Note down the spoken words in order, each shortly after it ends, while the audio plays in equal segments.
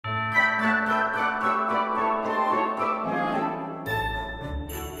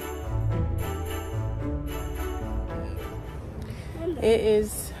It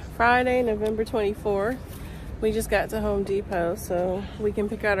is Friday, November 24th. We just got to Home Depot so we can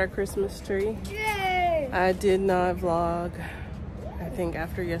pick out our Christmas tree. Yay! I did not vlog, I think,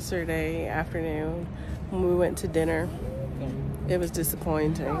 after yesterday afternoon when we went to dinner. It was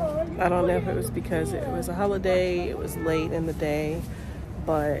disappointing. I don't know if it was because it was a holiday, it was late in the day,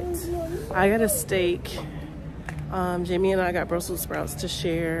 but I got a steak. Jamie and I got Brussels sprouts to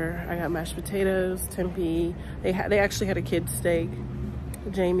share. I got mashed potatoes, tempeh. They actually had a kid's steak.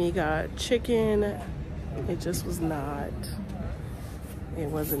 Jamie got chicken. It just was not. It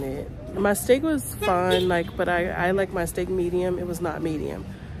wasn't it. My steak was fine, but I like my steak medium. It was not medium.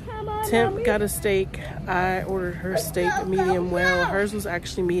 Temp got a steak. I ordered her steak medium well. Hers was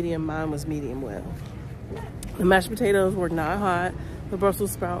actually medium. Mine was medium well. The mashed potatoes were not hot. The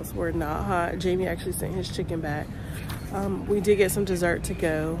Brussels sprouts were not hot. Jamie actually sent his chicken back. We did get some dessert to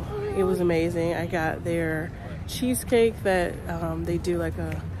go. It was amazing. I got their cheesecake that they do like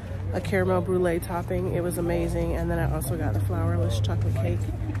a caramel brulee topping. It was amazing. And then I also got the flourless chocolate cake.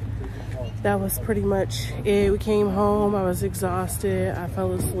 That was pretty much it. We came home. I was exhausted. I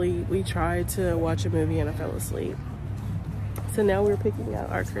fell asleep. We tried to watch a movie and I fell asleep. So now we're picking out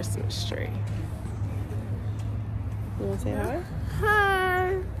our Christmas tree. You want to say hi?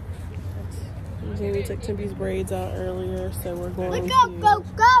 Hi. Jamie took Tempeh's braids out earlier, so we're going Go. to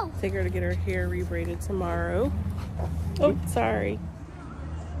take her to get her hair rebraided tomorrow. Oh, sorry.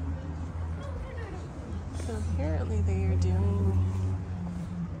 So apparently they are doing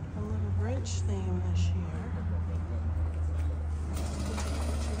a little Grinch theme this year.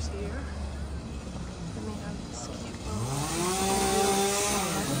 Pictures here. Then they have this cute little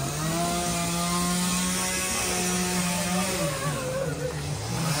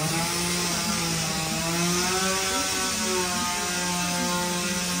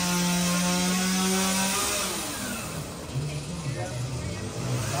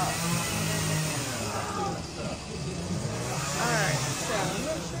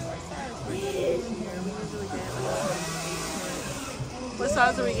What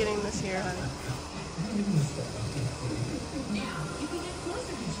size are we getting this year, honey? Now, you can get closer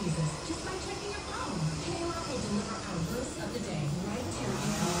to Jesus just by checking your phone. KLR will deliver our verse of the day right to your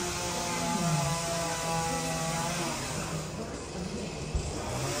inbox.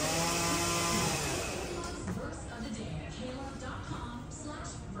 Verse of the day at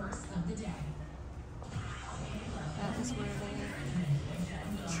KLR.com/verse of the day. That is where they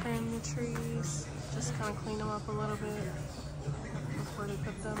trim the trees. Just kind of clean them up a little bit before they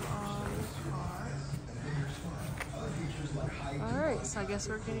put them on the car. Alright, so I guess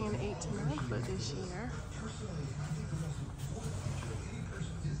we're getting an 8 to 9 foot this year.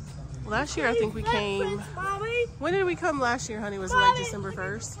 Last year I think we came... When did we come last year, honey? Was it like December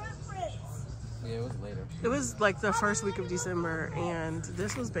 1st? Yeah, it was later. It was like the first week of December and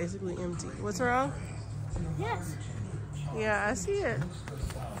this was basically empty. What's wrong? Yes. Yeah, I see it.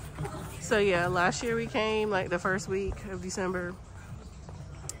 So yeah, last year we came like the first week of December.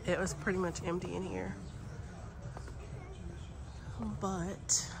 It was pretty much empty in here.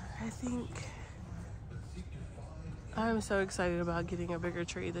 But I think I'm so excited about getting a bigger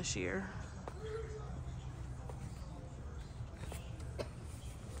tree this year.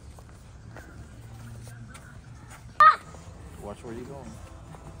 Watch where you going.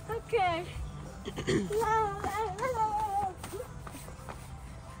 Okay.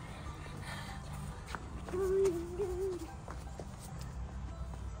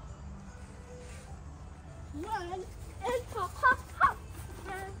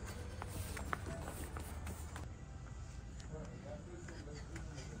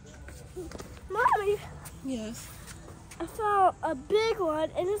 Mommy, Yes. I saw a big one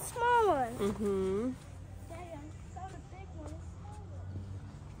and a small one. Mm-hmm. Daddy, I saw a big one and a small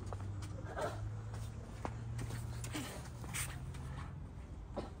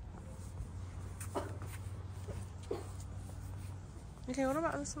one. Okay, what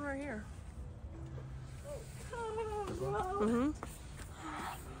about this one right here? Oh, Mm-hmm.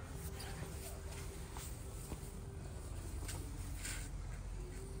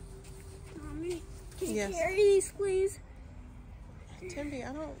 Mommy, can you Yes. carry these, please? Tempeh,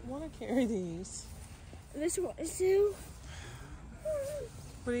 I don't want to carry these. This one is too.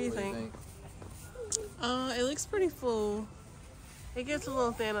 What do you think? It looks pretty full. It gets a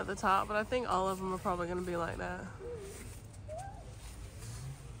little thin at the top, but I think all of them are probably going to be like that.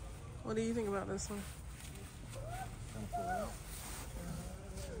 What do you think about this one?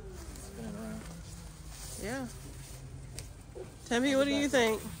 Yeah. Tempeh, what do you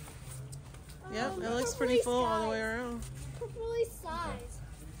think? Yep, it looks pretty full all the way around. Perfectly sized.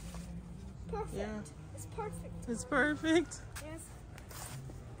 Perfect. Yeah. It's perfect. It's perfect. Yes.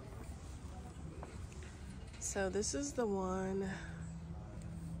 So this is the one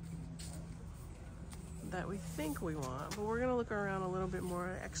that we think we want, but we're gonna look around a little bit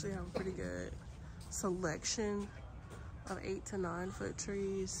more. I actually have a pretty good selection of 8 to 9 foot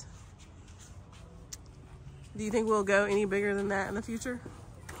trees. Do you think we'll go any bigger than that in the future?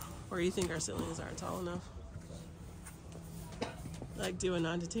 Or do you think our ceilings aren't tall enough? Like do a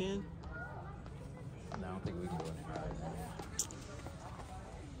 9 to 10? No, I don't think we can go any higher.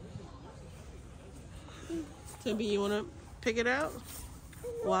 Timby, you wanna pick it out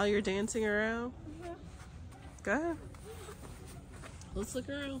while you're dancing around? Go ahead. Let's look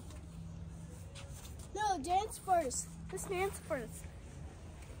around. No, dance first. Let's dance first.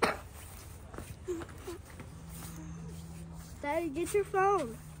 Daddy, get your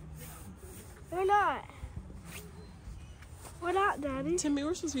phone. We're not. We're not, Daddy. Timmy,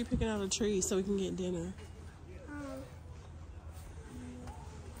 we're supposed to be picking out a tree so we can get dinner.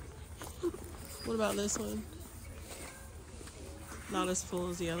 What about this one? Not as full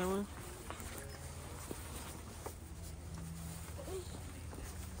as the other one.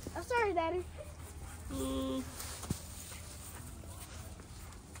 I'm sorry, Daddy.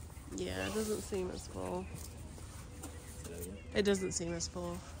 Yeah, it doesn't seem as full. It doesn't seem as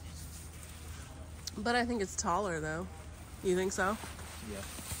full. But I think it's taller though. You think so? Yeah.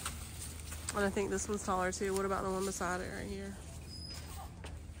 And I think this one's taller too. What about the one beside it right here?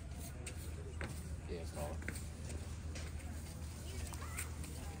 Yeah, it's taller.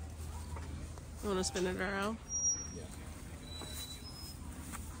 You want to spin it around? Yeah.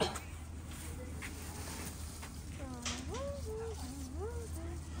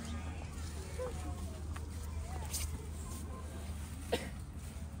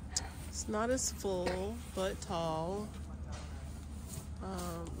 It's not as full, but tall.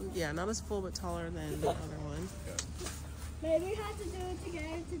 Yeah, not as full, but taller than the other one. Maybe we have to do it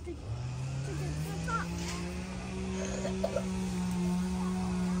together to get to the top.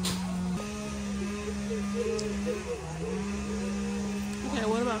 Okay,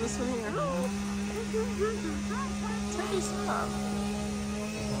 what about this one here? Timmy, stop.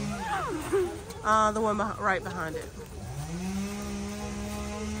 The one right behind it.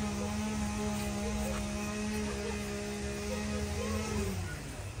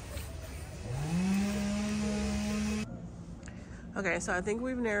 Okay, so I think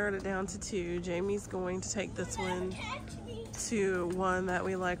we've narrowed it down to 2. Jamie's going to take this one to one that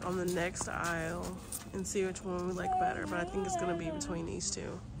we like on the next aisle and see which one we like better, but I think it's going to be between these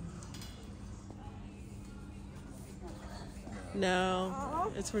 2.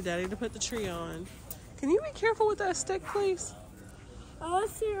 No, it's for Daddy to put the tree on. Can you be careful with that stick, please? I want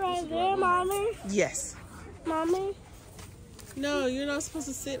to sit right there, Mommy. Yes. Mommy. No, you're not supposed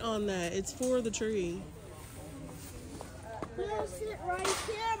to sit on that. It's for the tree. I want to sit right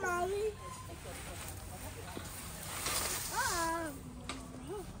here, Mommy. I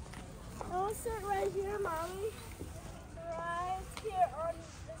want to sit right here, Mommy. Right here on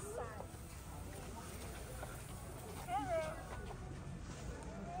this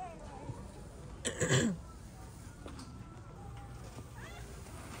side.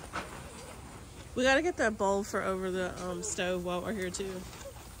 We gotta get that bowl for over the stove while we're here too.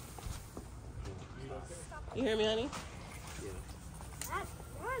 You hear me, honey? That's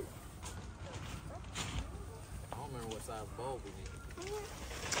fun. I don't remember what size bulb we need.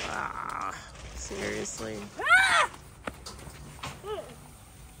 Ah, seriously. Ah!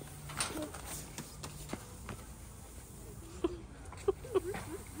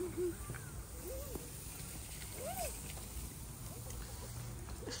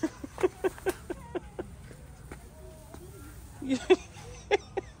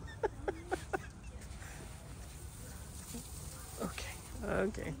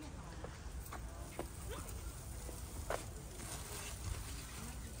 Okay.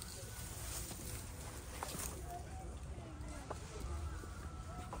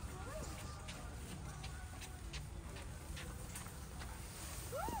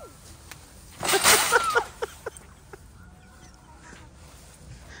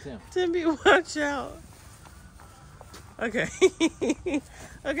 Timmy, watch out. Okay.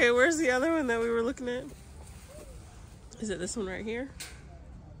 Okay, where's the other one that we were looking at? Is it this one right here?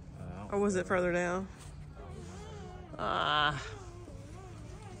 Or was it further down?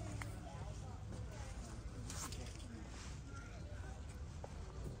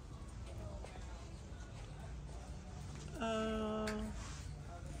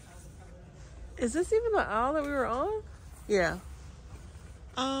 Is this even the aisle that we were on? Yeah.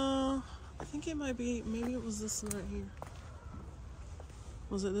 I think it might be, maybe it was this one right here.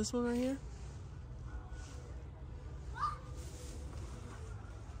 Was it this one right here?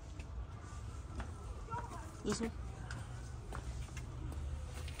 This one?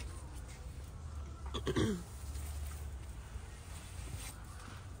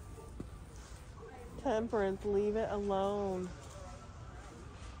 Temperance, leave it alone.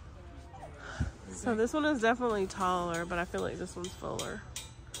 So this one is definitely taller, but I feel like this one's fuller.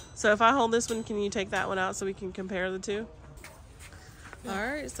 So if I hold this one, can you take that one out so we can compare the two? All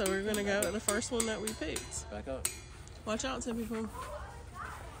right, so we're gonna go with the first one that we picked. Back up. Watch out, Tippy Poo.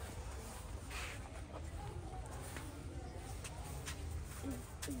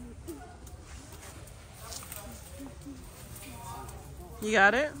 You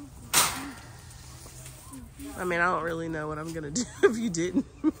got it? I mean, I don't really know what I'm gonna do if you didn't,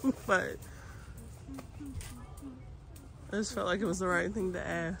 but I just felt like it was the right thing to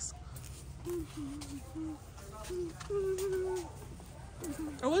ask.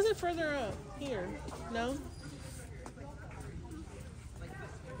 Or was it further up here? No?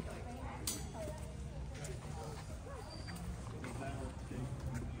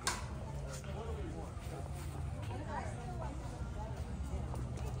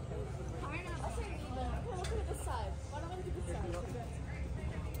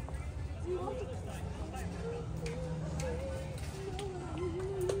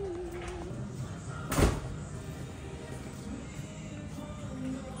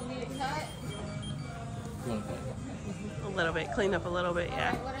 A little bit, clean up a little bit,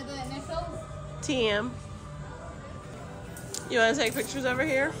 yeah. What are the initials? TM. You want to take pictures over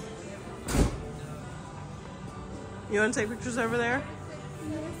here? You want to take pictures over there?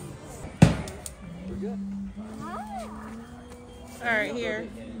 We're good. All right, here.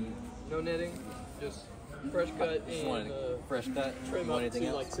 No knitting, just fresh cut Just and wanted a fresh cut. trim Want up anything to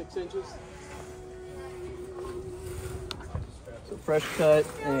else? like 6 inches. So fresh cut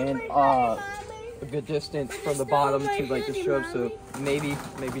and a good distance from the bottom to like the shrub. So maybe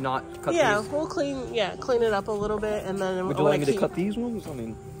not cut Yeah, these. we'll clean it up a little bit, and then Would you like me to cut these ones? I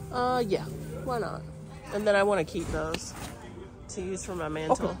mean, yeah, why not? And then I want to keep those to use for my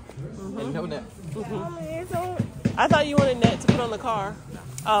mantle. okay. And no net. I thought you wanted net to put on the car.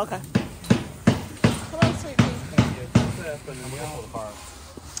 Oh, okay. Come on, sweet pea.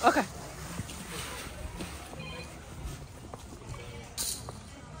 Okay.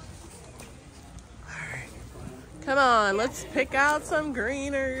 Alright. Come on, let's pick out some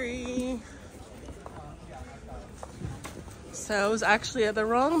greenery. So it was actually at the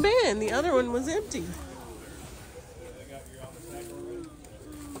wrong bin. The other one was empty.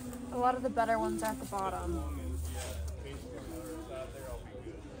 A lot of the better ones are at the bottom.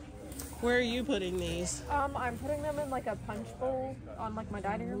 Where are you putting these? I'm putting them in like a punch bowl on like my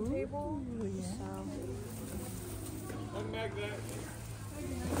dining room table. So.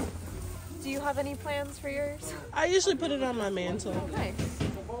 Do you have any plans for yours? I usually put it on my mantle. Nice.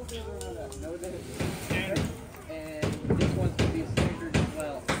 And this one's gonna be standard as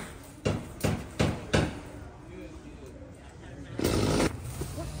well.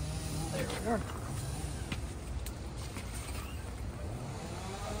 There we go.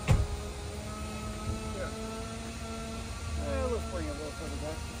 Let's bring it a little further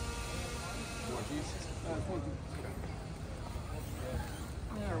back.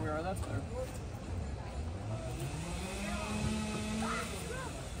 There we are, that's better.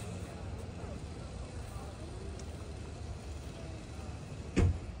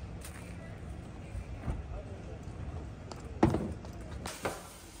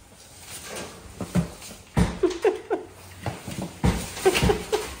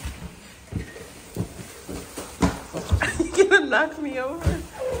 You gonna knock me over?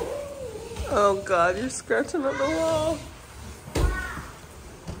 Oh God, you're scratching up the wall.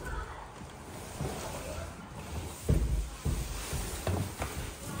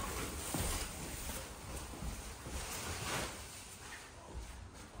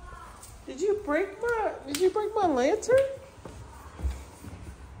 Did you break my lantern?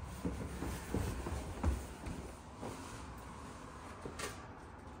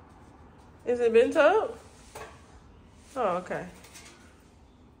 Is it bent up? Oh, okay.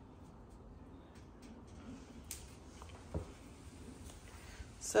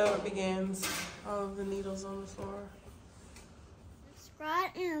 So it begins. All of the needles on the floor.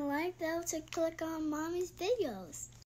 Subscribe and like bell to click on Mommy's videos.